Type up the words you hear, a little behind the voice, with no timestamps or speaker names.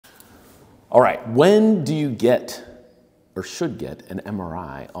All right, when do you get or should get an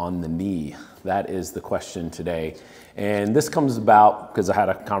MRI on the knee? That is the question today. And this comes about because I had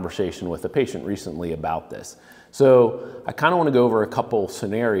a conversation with a patient recently about this. So I kind of want to go over a couple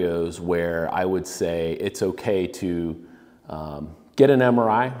scenarios where I would say it's okay to get an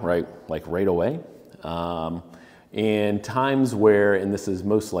MRI, right, like right away. And times where, and this is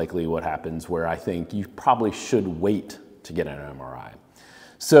most likely what happens, where I think you probably should wait to get an MRI.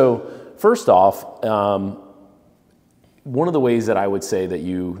 So first off, one of the ways that I would say that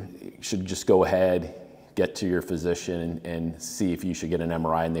you should just go ahead, get to your physician and see if you should get an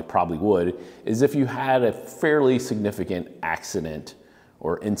MRI, and they probably would, is if you had a fairly significant accident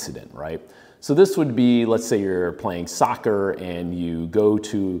or incident, right? So this would be, let's say you're playing soccer and you go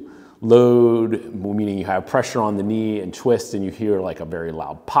to load, meaning you have pressure on the knee and twist and you hear like a very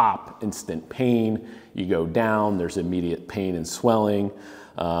loud pop, instant pain, you go down, there's immediate pain and swelling.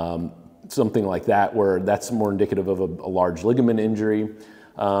 Something like that, where that's more indicative of a large ligament injury,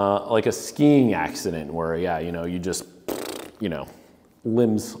 like a skiing accident where, yeah, you just,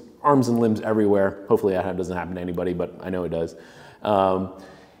 limbs, arms and limbs everywhere. Hopefully that doesn't happen to anybody, but I know it does.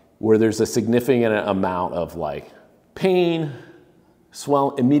 Where there's a significant amount of like pain,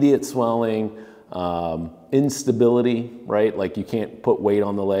 immediate swelling, instability, right? Like you can't put weight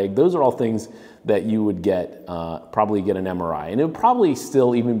on the leg. Those are all things that you would get, probably get an MRI. And it would probably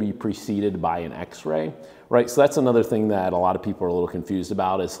still even be preceded by an X-ray, right? So that's another thing that a lot of people are a little confused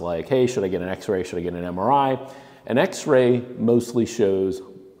about is like, hey, should I get an X-ray? Should I get an MRI? An X-ray mostly shows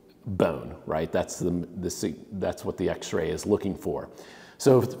bone, right? That's what the X-ray is looking for.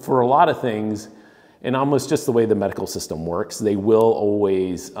 So for a lot of things, and almost just the way the medical system works, they will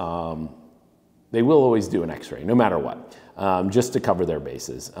always do an X-ray, no matter what, just to cover their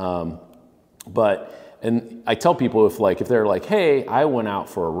bases. And I tell people if they're like, hey, I went out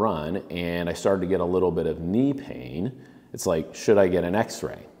for a run and I started to get a little bit of knee pain, it's like, should I get an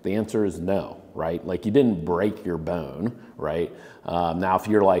X-ray? The answer is no, right? Like you didn't break your bone, right? Now, if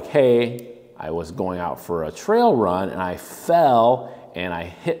you're like, hey, I was going out for a trail run and I fell and I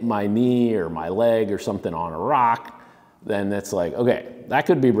hit my knee or my leg or something on a rock, then that's like, okay, that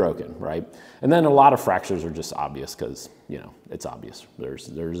could be broken, right? And then a lot of fractures are just obvious because, it's obvious.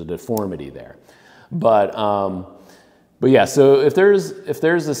 There's a deformity there. But yeah, so if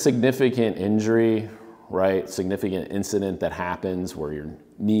there's a significant injury, right, significant incident that happens where your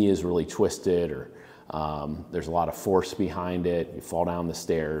knee is really twisted or there's a lot of force behind it, you fall down the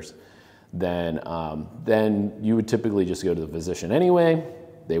stairs, then you would typically just go to the physician anyway.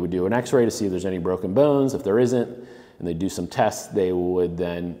 They would do an X-ray to see if there's any broken bones. If there isn't, and they do some tests, they would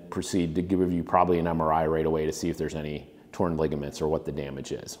then proceed to give you probably an MRI right away to see if there's any torn ligaments or what the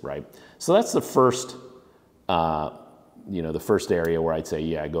damage is, right? So that's the first, the first area where I'd say,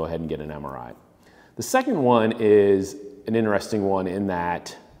 yeah, go ahead and get an MRI. The second one is an interesting one in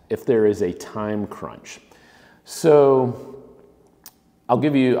that if there is a time crunch. So I'll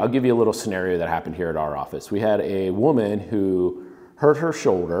give you a little scenario that happened here at our office. We had a woman who hurt her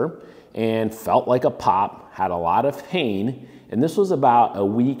shoulder and felt like a pop, had a lot of pain, and this was about a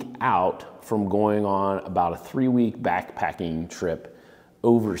week out from going on about a 3-week backpacking trip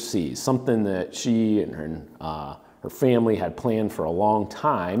overseas, something that she and her family had planned for a long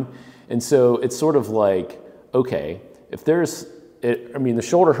time. And so it's sort of like, okay, the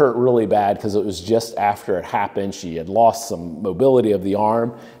shoulder hurt really bad because it was just after it happened. She had lost some mobility of the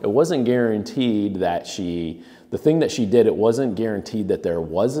arm. It wasn't guaranteed that the thing that she did, it wasn't guaranteed that there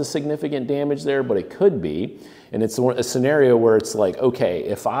was a significant damage there, but it could be. And it's a scenario where it's like, okay,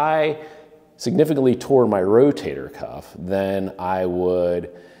 if I significantly tore my rotator cuff, then I would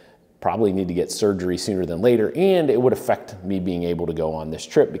probably need to get surgery sooner than later, and it would affect me being able to go on this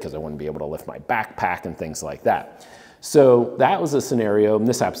trip because I wouldn't be able to lift my backpack and things like that. So that was a scenario, and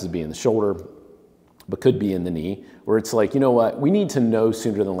this happens to be in the shoulder, but could be in the knee, where it's like, you know what, we need to know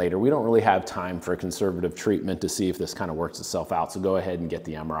sooner than later. We don't really have time for a conservative treatment to see if this kind of works itself out, so go ahead and get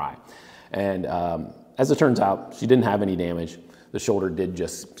the MRI. And as it turns out, she didn't have any damage. The shoulder did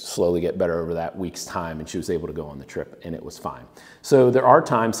just slowly get better over that week's time, and she was able to go on the trip, and it was fine. So there are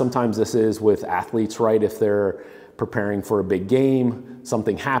times, sometimes this is with athletes, right? If they're preparing for a big game,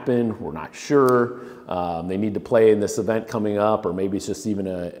 something happened, we're not sure, they need to play in this event coming up, or maybe it's just even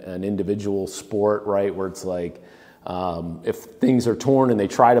an individual sport, right? Where it's like, if things are torn and they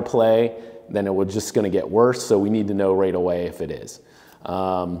try to play, then it was just gonna get worse, so we need to know right away if it is.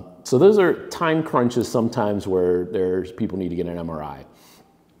 So those are time crunches sometimes where people need to get an MRI.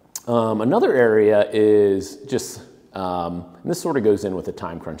 Another area is just, and this sort of goes in with the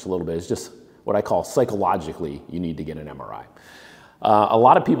time crunch a little bit, is just what I call psychologically you need to get an MRI. A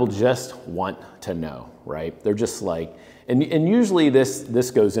lot of people just want to know, right? They're just like, and usually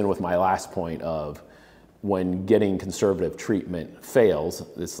this goes in with my last point of when getting conservative treatment fails.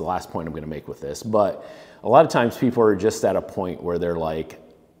 This is the last point I'm going to make with this, but a lot of times people are just at a point where they're like,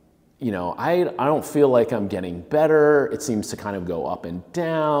 you know, I don't feel like I'm getting better. It seems to kind of go up and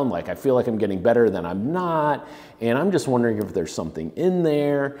down. Like I feel like I'm getting better, then I'm not. And I'm just wondering if there's something in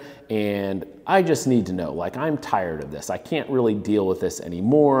there. And I just need to know, like, I'm tired of this. I can't really deal with this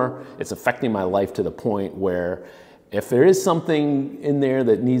anymore. It's affecting my life to the point where if there is something in there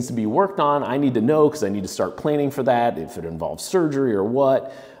that needs to be worked on, I need to know because I need to start planning for that, if it involves surgery or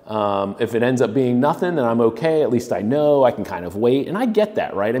what. If it ends up being nothing, then I'm okay. At least I know I can kind of wait. And I get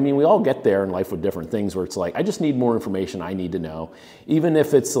that, right? I mean, we all get there in life with different things where it's like, I just need more information. I need to know. Even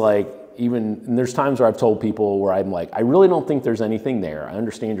if it's like, and there's times where I've told people where I'm like, I really don't think there's anything there. I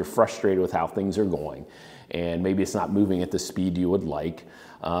understand you're frustrated with how things are going and maybe it's not moving at the speed you would like.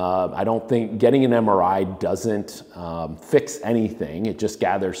 I don't think getting an MRI doesn't fix anything. It just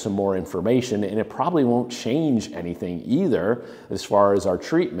gathers some more information, and it probably won't change anything either as far as our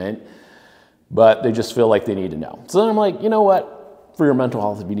treatment, but they just feel like they need to know. So then I'm like, you know what? For your mental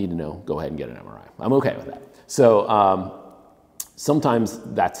health, if you need to know, go ahead and get an MRI. I'm okay with that. So sometimes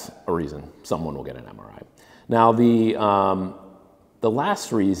that's a reason someone will get an MRI. Now the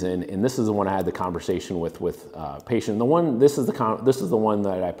last reason, and this is the one I had the conversation with patient. This is the one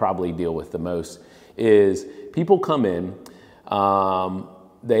that I probably deal with the most. Is people come in,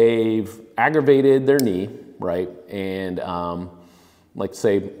 they've aggravated their knee, right, and like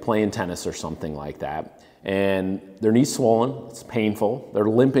say playing tennis or something like that, and their knee's swollen, it's painful, they're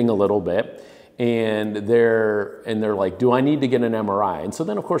limping a little bit, and they're like, do I need to get an MRI? And so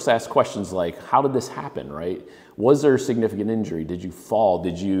then of course I ask questions like, how did this happen, right? Was there a significant injury? Did you fall?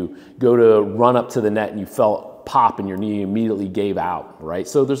 Did you go to run up to the net and you felt pop and your knee immediately gave out, right?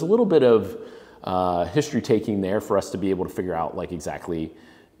 So there's a little bit of history taking there for us to be able to figure out like exactly,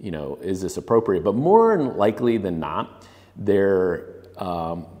 you know, is this appropriate? But more likely than not, they're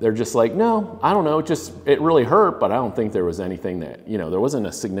just like, no, I don't know, it really hurt, but I don't think there was anything that, you know, there wasn't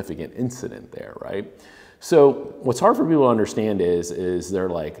a significant incident there, right? So what's hard for people to understand is they're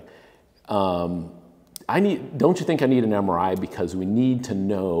like, don't you think I need an MRI because we need to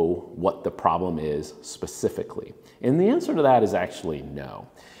know what the problem is specifically? And the answer to that is actually no.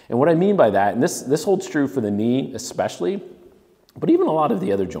 And what I mean by that, and this holds true for the knee especially, but even a lot of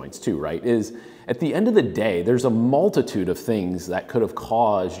the other joints too, right, is at the end of the day, there's a multitude of things that could have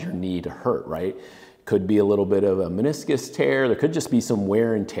caused your knee to hurt, right? Could be a little bit of a meniscus tear. There could just be some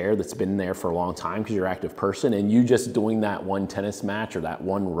wear and tear that's been there for a long time because you're an active person and you just doing that one tennis match or that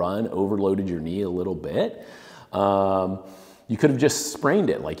one run overloaded your knee a little bit. You could have just sprained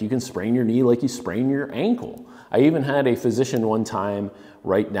it. Like you can sprain your knee like you sprain your ankle. I even had a physician one time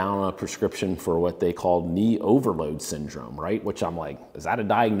write down a prescription for what they called knee overload syndrome, right? Which I'm like, is that a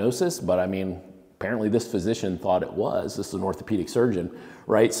diagnosis? But I mean, apparently this physician thought it was. This is an orthopedic surgeon,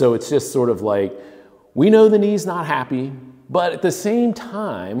 right? So it's just sort of like, we know the knee's not happy, but at the same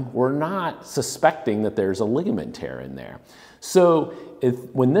time, we're not suspecting that there's a ligament tear in there. So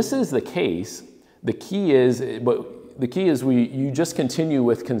when this is the case, the key is you just continue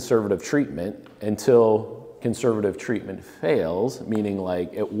with conservative treatment until conservative treatment fails, meaning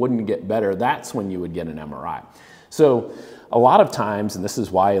like it wouldn't get better. That's when you would get an MRI. So a lot of times, and this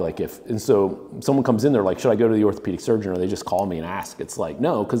is why, like so someone comes in, they're like, should I go to the orthopedic surgeon? Or they just call me and ask. It's like,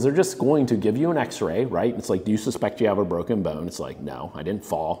 no, because they're just going to give you an x-ray, right? It's like, do you suspect you have a broken bone? It's like, no, I didn't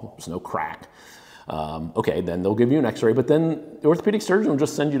fall. There's no crack. Okay, then they'll give you an x-ray, but then the orthopedic surgeon will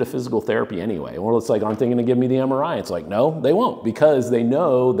just send you to physical therapy anyway. Or it's like, aren't they gonna give me the MRI? It's like, no, they won't, because they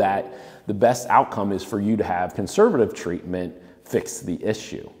know that the best outcome is for you to have conservative treatment fix the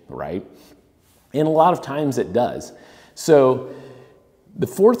issue, right? And a lot of times it does. So the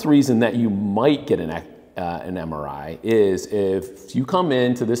fourth reason that you might get an MRI is if you come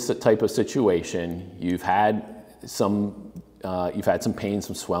into this type of situation, you've had some pain,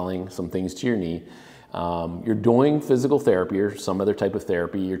 some swelling, some things to your knee. You're doing physical therapy or some other type of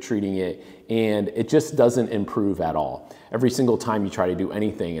therapy, you're treating it, and it just doesn't improve at all. Every single time you try to do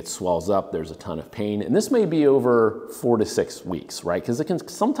anything, it swells up, there's a ton of pain, and this may be over 4 to 6 weeks, right? Because it can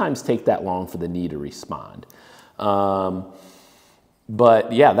sometimes take that long for the knee to respond.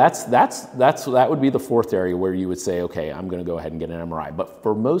 But yeah, that would be the fourth area where you would say, okay, I'm gonna go ahead and get an MRI. But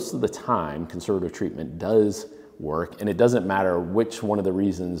for most of the time, conservative treatment does work, and it doesn't matter which one of the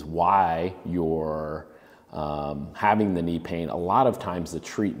reasons why you're having the knee pain. A lot of times the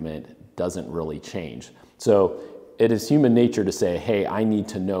treatment doesn't really change. So it is human nature to say, hey, I need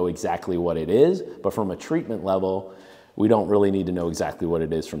to know exactly what it is, but from a treatment level, We don't really need to know exactly what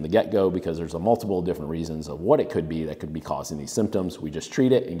it is from the get-go because there's a multiple different reasons of what it could be that could be causing these symptoms. We just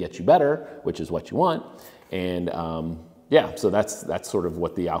treat it and get you better, which is what you want. And yeah, so that's sort of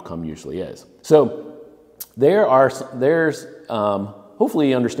what the outcome usually is. So there's hopefully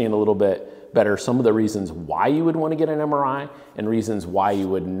you understand a little bit better some of the reasons why you would want to get an MRI and reasons why you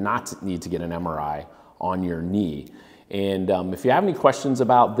would not need to get an MRI on your knee. And if you have any questions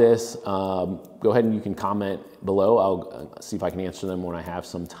about this, go ahead and you can comment below. I'll see if I can answer them when I have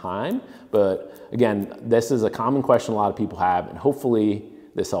some time. But again, this is a common question a lot of people have, and hopefully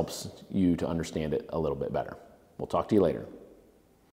this helps you to understand it a little bit better. We'll talk to you later.